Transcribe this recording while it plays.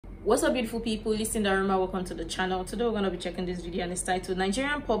What's up, beautiful people? Listen, Daruma, welcome to the channel. Today we're going to be checking this video, and it's titled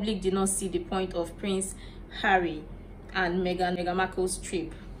Nigerian public did not see the point of Prince Harry and Meghan Markle's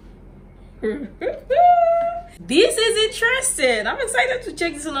trip. This is interesting. I'm excited to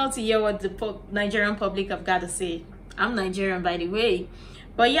check this one out to hear what the Nigerian public have got to say. I'm Nigerian, by the way,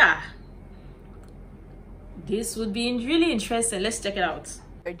 but yeah, this would be really interesting. Let's check it out.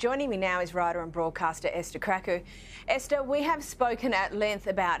 Joining me now is writer and broadcaster Esther Kraku. Esther, we have spoken at length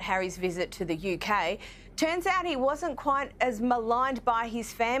about Harry's visit to the UK. Turns out he wasn't quite as maligned by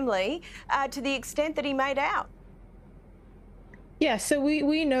his family to the extent that he made out. Yeah, so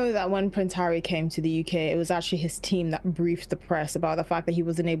we know that when Prince Harry came to the UK, it was actually his team that briefed the press about the fact that he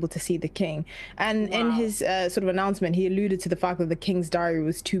wasn't able to see the king. And in his sort of announcement, he alluded to the fact that the king's diary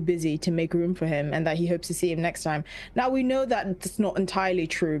was too busy to make room for him and that he hopes to see him next time. Now, we know that it's not entirely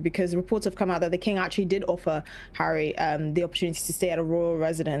true because reports have come out that the king actually did offer Harry the opportunity to stay at a royal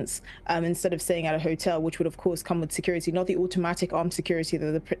residence instead of staying at a hotel, which would, of course, come with security, not the automatic armed security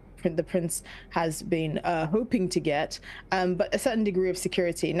that the prince has been hoping to get, but a certain degree of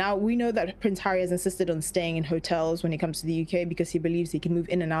security. Now, we know that Prince Harry has insisted on staying in hotels when he comes to the UK because he believes he can move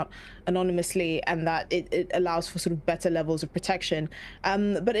in and out anonymously and that it allows for sort of better levels of protection.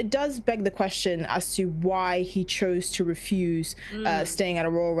 But it does beg the question as to why he chose to refuse staying at a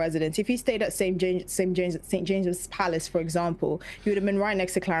royal residence. If he stayed at St. James's Palace, for example, he would have been right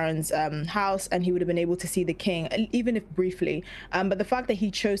next to Clarence house and he would have been able to see the king, even if briefly. But the fact that he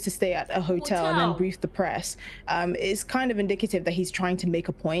chose to stay at a hotel and then brief the press is kind of indicative that he's trying to make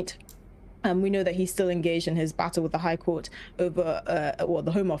a point. We know that he's still engaged in his battle with the High Court over, well,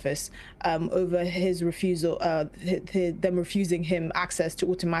 the Home Office, over his refusal, them refusing him access to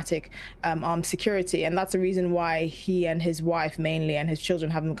automatic armed security. And that's the reason why he and his wife mainly and his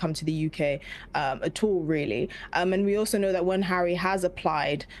children haven't come to the UK at all, really. And we also know that when Harry has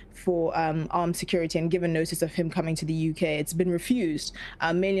applied for armed security and given notice of him coming to the UK, it's been refused,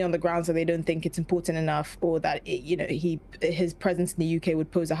 mainly on the grounds that they don't think it's important enough or that his presence in the UK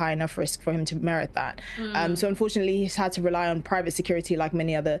would pose a high enough risk for him to merit that. So unfortunately, he's had to rely on private security like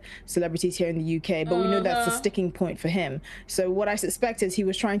many other celebrities here in the UK, but we know that's a sticking point for him. So what I suspect is he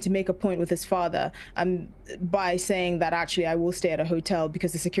was trying to make a point with his father by saying that actually I will stay at a hotel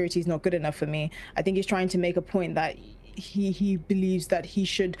because the security is not good enough for me. I think he's trying to make a point that he believes that he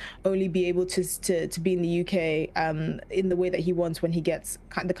should only be able to be in the UK in the way that he wants when he gets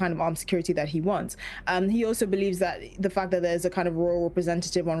the kind of armed security that he wants. He also believes that the fact that there's a kind of royal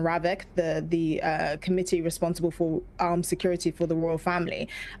representative on RAVEC, the committee responsible for armed security for the royal family,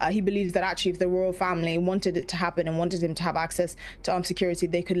 he believes that actually if the royal family wanted it to happen and wanted him to have access to armed security,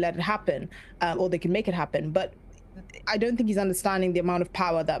 they could let it happen, or they could make it happen. But I don't think he's understanding the amount of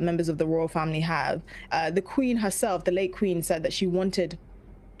power that members of the royal family have. The Queen herself, the late Queen, said that she wanted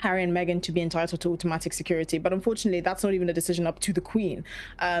Harry and Meghan to be entitled to automatic security, but unfortunately that's not even a decision up to the Queen.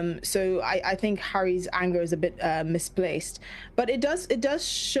 So I think Harry's anger is a bit misplaced, but it does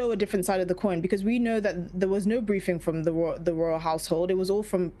show a different side of the coin, because we know that there was no briefing from the royal household. It was all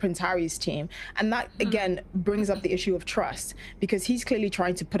from Prince Harry's team, and that again brings up the issue of trust, because he's clearly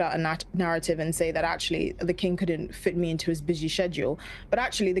trying to put out a narrative and say that actually the king couldn't fit me into his busy schedule, but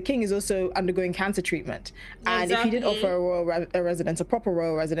actually the king is also undergoing cancer treatment. And if he did offer a royal residence, a proper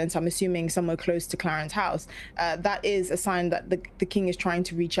royal residence, I'm assuming somewhere close to Clarence house, that is a sign that the king is trying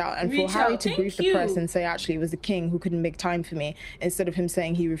to reach out. And for Harry to brief the press and say actually it was the king who couldn't make time for me, instead of him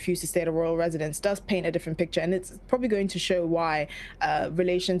saying he refused to stay at a royal residence, does paint a different picture. And it's probably going to show why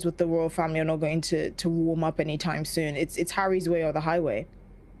relations with the royal family are not going to warm up anytime soon. It's Harry's way or the highway.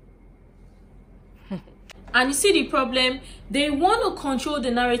 And you see the problem, they want to control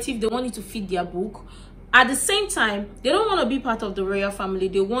the narrative, they want it to fit their book. At the same time, they don't want to be part of the royal family.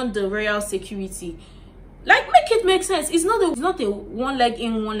 They want the royal security. Like, make it make sense. It's not a one leg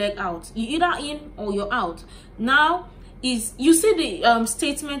in, one leg out. You're either in or you're out. Now, you see the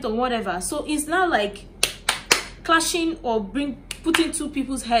statement or whatever. So it's not like clashing or putting two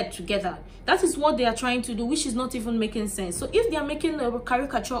people's head together. That is what they are trying to do, which is not even making sense. So if they are making a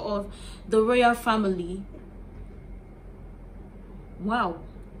caricature of the royal family, wow.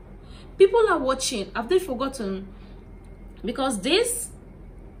 People are watching. Have they forgotten? Because this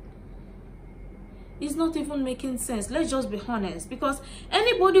is not even making sense. Let's just be honest. Because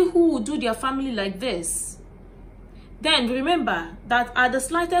anybody who would do their family like this, then remember that at the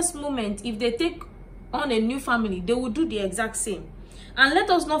slightest moment, if they take on a new family, they will do the exact same. And let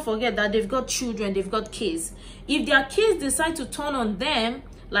us not forget that they've got children, they've got kids. If their kids decide to turn on them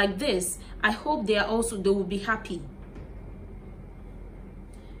like this, I hope they will be happy.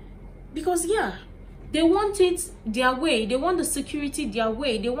 Because yeah, They want it their way. They want the security their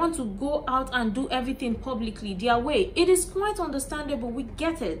way. They want to go out and do everything publicly their way. It is quite understandable. We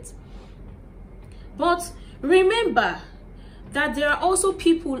get it. But remember that there are also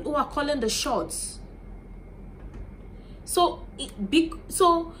people who are calling the shots. So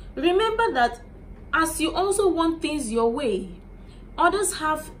remember that as you also want things your way, others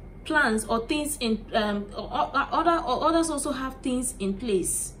have plans or things in others also have things in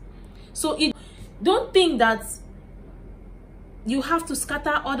place. So don't think that you have to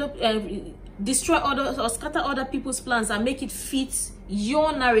scatter other destroy others or scatter other people's plans and make it fit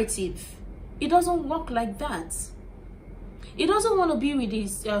your narrative. It doesn't work like that. He doesn't want to be with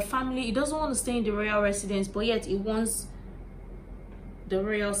his family. He doesn't want to stay in the royal residence, but yet he wants the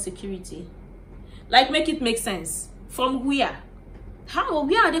royal security. Like, make it make sense. From where? How?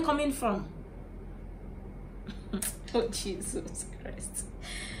 Where are they coming from? Oh, Jesus Christ.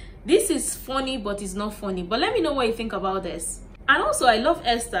 This is funny, but it's not funny. But let me know what you think about this. And also, I love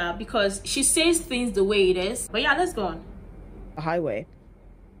Esther because she says things the way it is. But yeah, let's go on. A highway.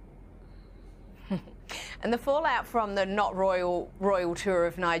 And the fallout from the not royal tour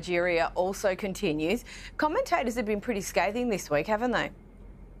of Nigeria also continues. Commentators have been pretty scathing this week, haven't they?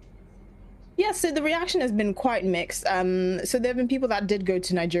 Yeah, so the reaction has been quite mixed. So there have been people that did go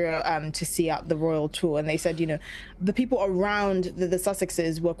to Nigeria to see out the royal tour, and they said, you know, the people around the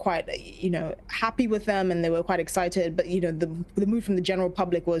Sussexes were quite, you know, happy with them, and they were quite excited. But, you know, the mood from the general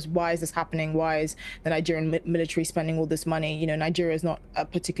public was, why is this happening? Why is the Nigerian military spending all this money? You know, Nigeria is not a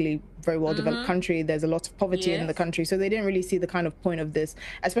particularly very well-developed country. There's a lot of poverty in the country, so they didn't really see the kind of point of this,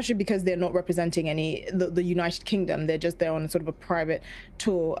 especially because they're not representing the United Kingdom. They're just there on sort of a private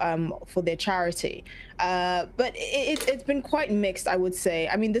tour for their charity. But it's been quite mixed, I would say.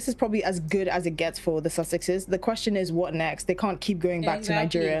 I mean, this is probably as good as it gets for the Sussexes. The question is, what next? They can't keep going back to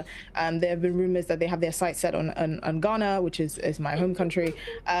Nigeria. There have been rumors that they have their sights set on Ghana, which is my home country.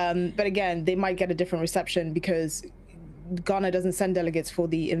 But again, they might get a different reception because Ghana doesn't send delegates for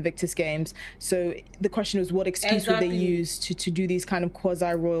the Invictus Games. So the question was, what excuse would they use to do these kind of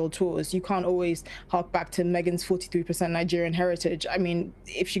quasi-royal tours? You can't always hark back to Meghan's 43% Nigerian heritage. I mean,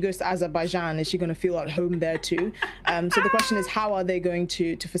 if she goes to Azerbaijan, is she going to feel at home there too? So the question is, how are they going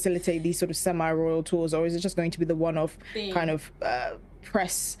to facilitate these sort of semi-royal tours, or is it just going to be the one-off kind of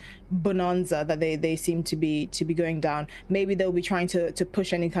press bonanza that they seem to be going down? Maybe they'll be trying to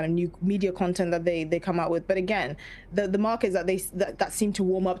push any kind of new media content that they come out with. But again, the markets that seem to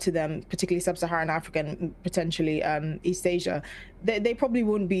warm up to them, particularly sub-Saharan Africa and potentially East Asia, they probably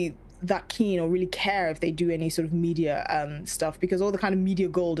wouldn't be that keen or really care if they do any sort of media stuff, because all the kind of media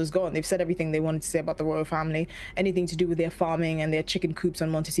gold is gone. They've said everything they wanted to say about the royal family. Anything to do with their farming and their chicken coops on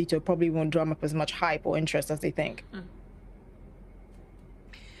Montecito probably won't drum up as much hype or interest as they think.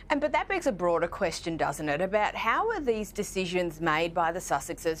 But that begs a broader question, doesn't it, about how are these decisions made by the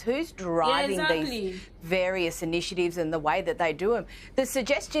Sussexes? Who's driving these various initiatives and the way that they do them? The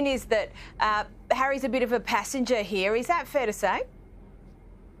suggestion is that Harry's a bit of a passenger here. Is that fair to say?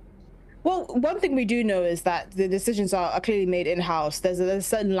 Well, one thing we do know is that the decisions are clearly made in-house. There's a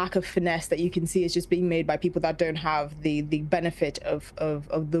certain lack of finesse that you can see is just being made by people that don't have the benefit of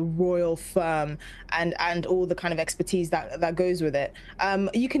the royal firm and all the kind of expertise that goes with it.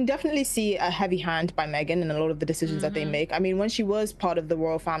 You can definitely see a heavy hand by Meghan in a lot of the decisions that they make. I mean, when she was part of the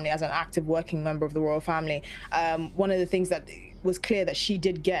royal family, as an active working member of the royal family, one of the things that was clear that she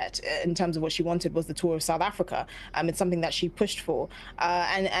did get in terms of what she wanted was the tour of South Africa. It's something that she pushed for,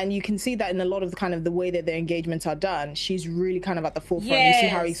 and you can see that in a lot of the kind of the way that their engagements are done. She's really kind of at the forefront. You see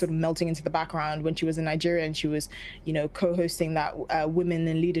Harry sort of melting into the background. When she was in Nigeria and she was, you know, co-hosting that Women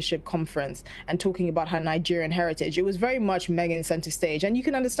in Leadership conference and talking about her Nigerian heritage. It was very much Meghan center stage, and you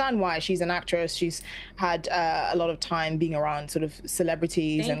can understand why. She's an actress. She's had a lot of time being around sort of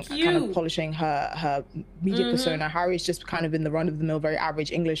celebrities and kind of polishing her media persona. Harry's just kind of in the run-of-the-mill, very average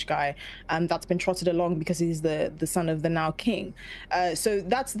English guy that's been trotted along because he's the son of the now king. So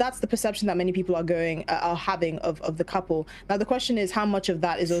that's the perception that many people are having of the couple. Now the question is, how much of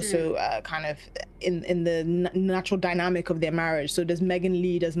that is also kind of in the natural dynamic of their marriage? So does Meghan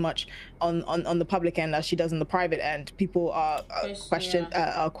lead as much on the public end as she does on the private end? People are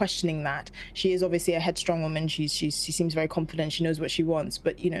questioning that. She is obviously a headstrong woman. She seems very confident. She knows what she wants.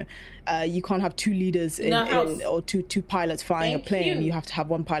 But you know, you can't have two leaders or two pilots flying a plane. You have to have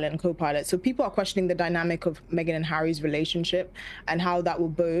one pilot and co-pilot. So people are questioning the dynamic of Meghan and Harry's relationship and how that will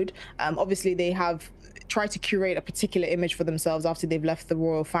bode. Obviously, they have try to curate a particular image for themselves after they've left the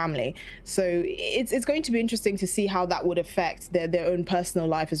royal family. So it's going to be interesting to see how that would affect their own personal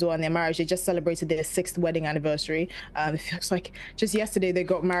life as well, and their marriage. They just celebrated their 6th wedding anniversary. It feels like just yesterday they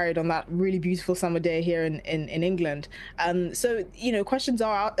got married on that really beautiful summer day here in England. So, you know, questions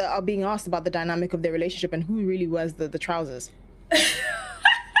are being asked about the dynamic of their relationship and who really wears the trousers.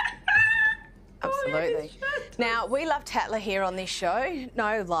 Absolutely. Now, we love Tatler here on this show,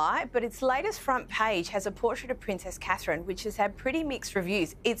 no lie, but its latest front page has a portrait of Princess Catherine, which has had pretty mixed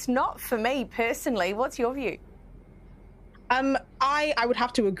reviews. It's not for me personally. What's your view? I would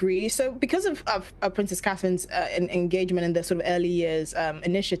have to agree. So because of Princess Catherine's engagement in the sort of early years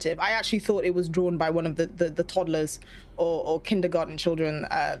initiative, I actually thought it was drawn by one of the toddlers or kindergarten children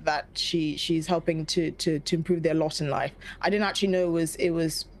that she's helping to improve their lot in life. I didn't actually know it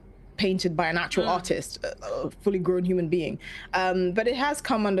was painted by an actual artist, a fully grown human being. But it has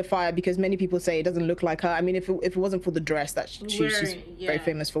come under fire because many people say it doesn't look like her. I mean, if it wasn't for the dress that she's very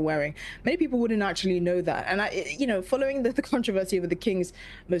famous for wearing, many people wouldn't actually know that. And you know, following the controversy over the king's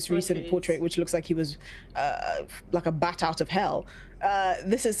most recent portrait, which looks like he was like a bat out of hell,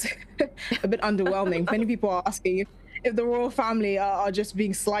 this is a bit underwhelming. Many people are asking if the royal family are just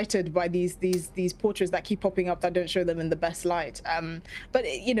being slighted by these portraits that keep popping up that don't show them in the best light.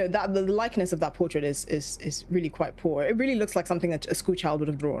 But you know, that the likeness of that portrait is really quite poor. It really looks like something that a school child would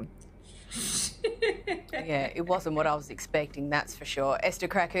have drawn. Yeah, it wasn't what I was expecting, that's for sure. Esther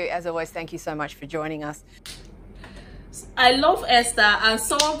Kraku, as always, thank you so much for joining us. I love Esther, and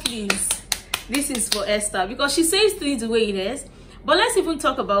someone please, this is for Esther, because she says things the way it is. But let's even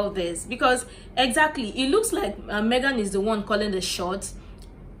talk about this, because exactly, it looks like Meghan is the one calling the shot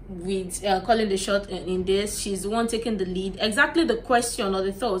with in this. She's the one taking the lead. Exactly the question or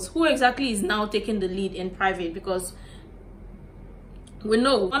the thoughts, who exactly is now taking the lead in private? Because we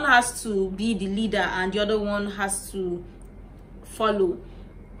know one has to be the leader and the other one has to follow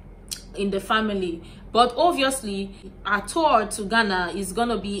in the family. But obviously our tour to Ghana is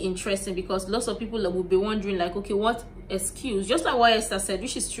gonna be interesting, because lots of people will be wondering, like, okay, what excuse, just like what Esther said,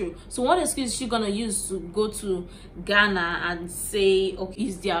 which is true, so what excuse is she gonna use to go to Ghana and say, okay,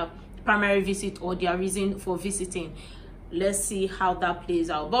 is their primary visit or their reason for visiting? Let's see how that plays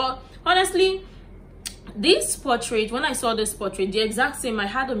out. But honestly, this portrait, when I saw this portrait, the exact same, I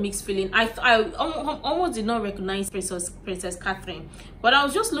had a mixed feeling. I almost did not recognize Princess Catherine, but I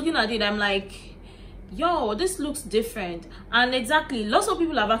was just looking at it, I'm like, yo, this looks different. And exactly, lots of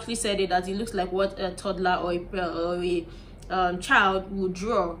people have actually said it, that it looks like what a toddler or a child would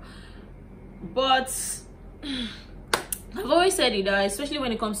draw. But I've always said it, especially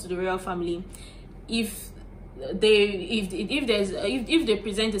when it comes to the royal family, if they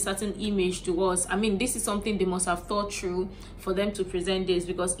present a certain image to us, I mean, this is something they must have thought through for them to present this,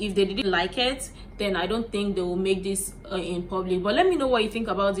 because if they didn't like it, then I don't think they will make this in public. But let me know what you think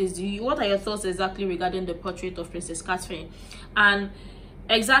about this. What are your thoughts exactly regarding the portrait of Princess Catherine? And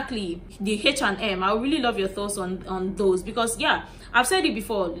exactly the H&M, I really love your thoughts on those, because yeah, I've said it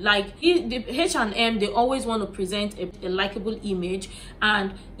before, like the H&M, they always want to present a likable image.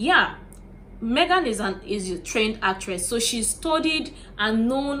 And yeah, Meghan is a trained actress, so she's studied and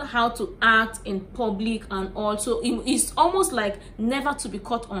known how to act in public, and also it's almost like never to be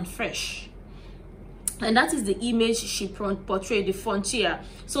caught on fresh. And that is the image she portrayed, the frontier.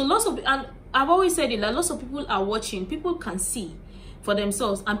 So lots of, and I've always said it, that lots of people are watching, people can see for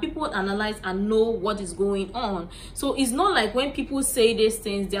themselves, and people analyze and know what is going on. So it's not like when people say these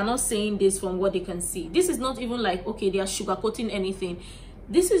things, they are not saying this from what they can see. This is not even like, okay, they are sugarcoating anything.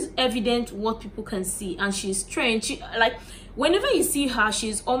 This is evident what people can see, and she's trained. She, like, whenever you see her,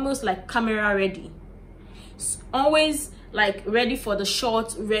 she's almost like camera ready, always like ready for the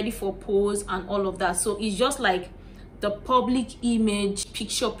shot, ready for pose and all of that. So it's just like the public image,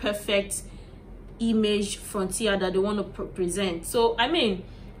 picture perfect image frontier that they want to present. So I mean,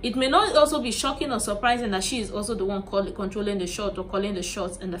 it may not also be shocking or surprising that she is also the one controlling the shot or calling the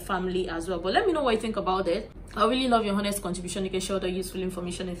shots in the family as well. But let me know what you think about it. I really love your honest contribution. You can share the useful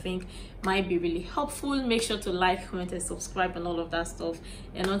information you think might be really helpful. Make sure to like, comment, and subscribe and all of that stuff.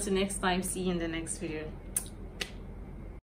 And until next time, see you in the next video.